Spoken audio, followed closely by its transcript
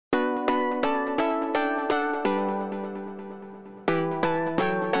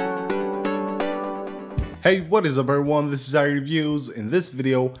Hey, what is up everyone, this is iReviews. In this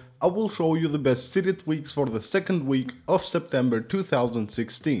video, I will show you the best Cydia tweaks for the second week of September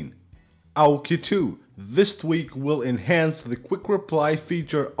 2016. AOKI 2. This tweak will enhance the quick reply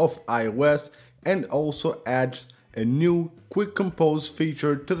feature of iOS and also adds a new quick compose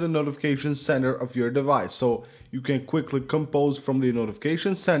feature to the notification center of your device. So you can quickly compose from the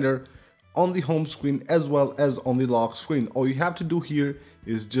notification center on the home screen as well as on the lock screen. All you have to do here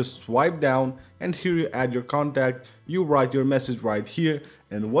is just swipe down and here you add your contact, you write your message right here.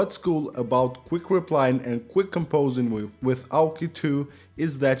 And what's cool about quick replying and quick composing with AOKI 2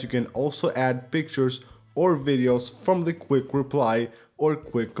 is that you can also add pictures or videos from the quick reply or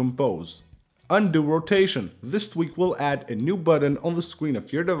quick compose. UndoRotation. This tweak will add a new button on the screen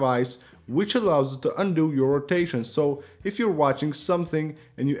of your device which allows you to undo your rotation. So if you're watching something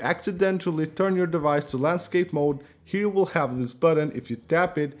and you accidentally turn your device to landscape mode, here you will have this button. If you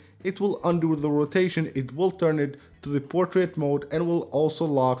tap it, it will undo the rotation, it will turn it to the portrait mode and will also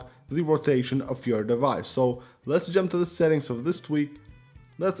lock the rotation of your device. So let's jump to the settings of this tweak.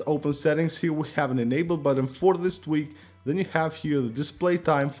 Let's open settings. Here we have an enable button for this tweak. Then you have here the display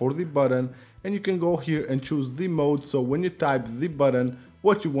time for the button and you can go here and choose the mode. So when you type the button,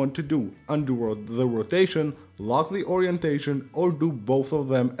 what you want to do, undo the rotation, lock the orientation, or do both of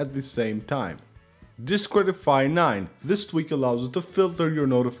them at the same time. Disqualify 9. This tweak allows you to filter your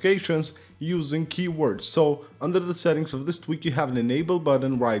notifications using keywords. So under the settings of this tweak you have an enable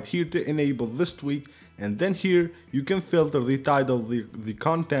button right here to enable this tweak, and then here you can filter the title, the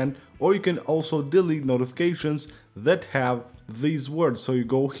content, or you can also delete notifications that have these words. So you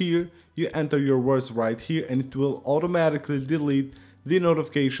go here, you enter your words right here and it will automatically delete the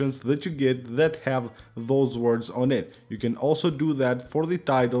notifications that you get that have those words on it. You can also do that for the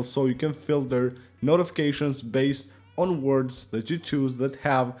title, so you can filter notifications based on words that you choose that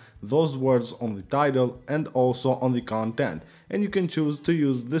have those words on the title and also on the content. And you can choose to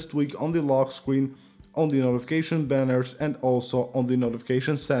use this tweak on the lock screen, on the notification banners, and also on the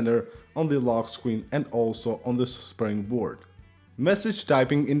notification center, on the lock screen, and also on the springboard. Message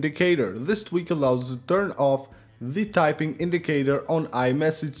typing indicator. This tweak allows you to turn off the typing indicator on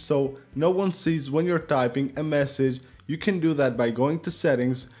iMessage so no one sees when you're typing a message. You can do that by going to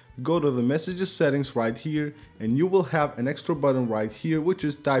settings, go to the messages settings right here, and you will have an extra button right here which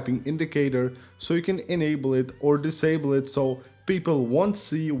is typing indicator, so you can enable it or disable it so people won't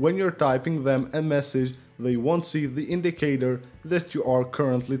see when you're typing them a message, they won't see the indicator that you are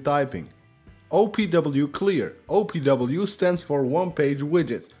currently typing. OPW Clear. OPW stands for one page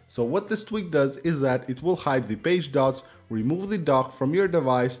widgets. So what this tweak does is that it will hide the page dots, remove the dock from your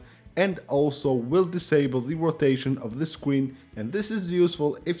device, and also will disable the rotation of the screen. And this is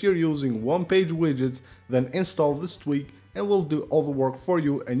useful if you're using one page widgets. Then install this tweak and will do all the work for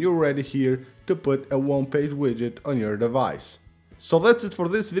you and you're ready here to put a one page widget on your device. So that's it for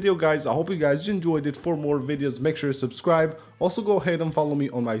this video guys. I hope you guys enjoyed it. For more videos make sure to subscribe. Also go ahead and follow me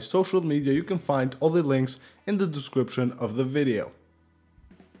on my social media. You can find all the links in the description of the video.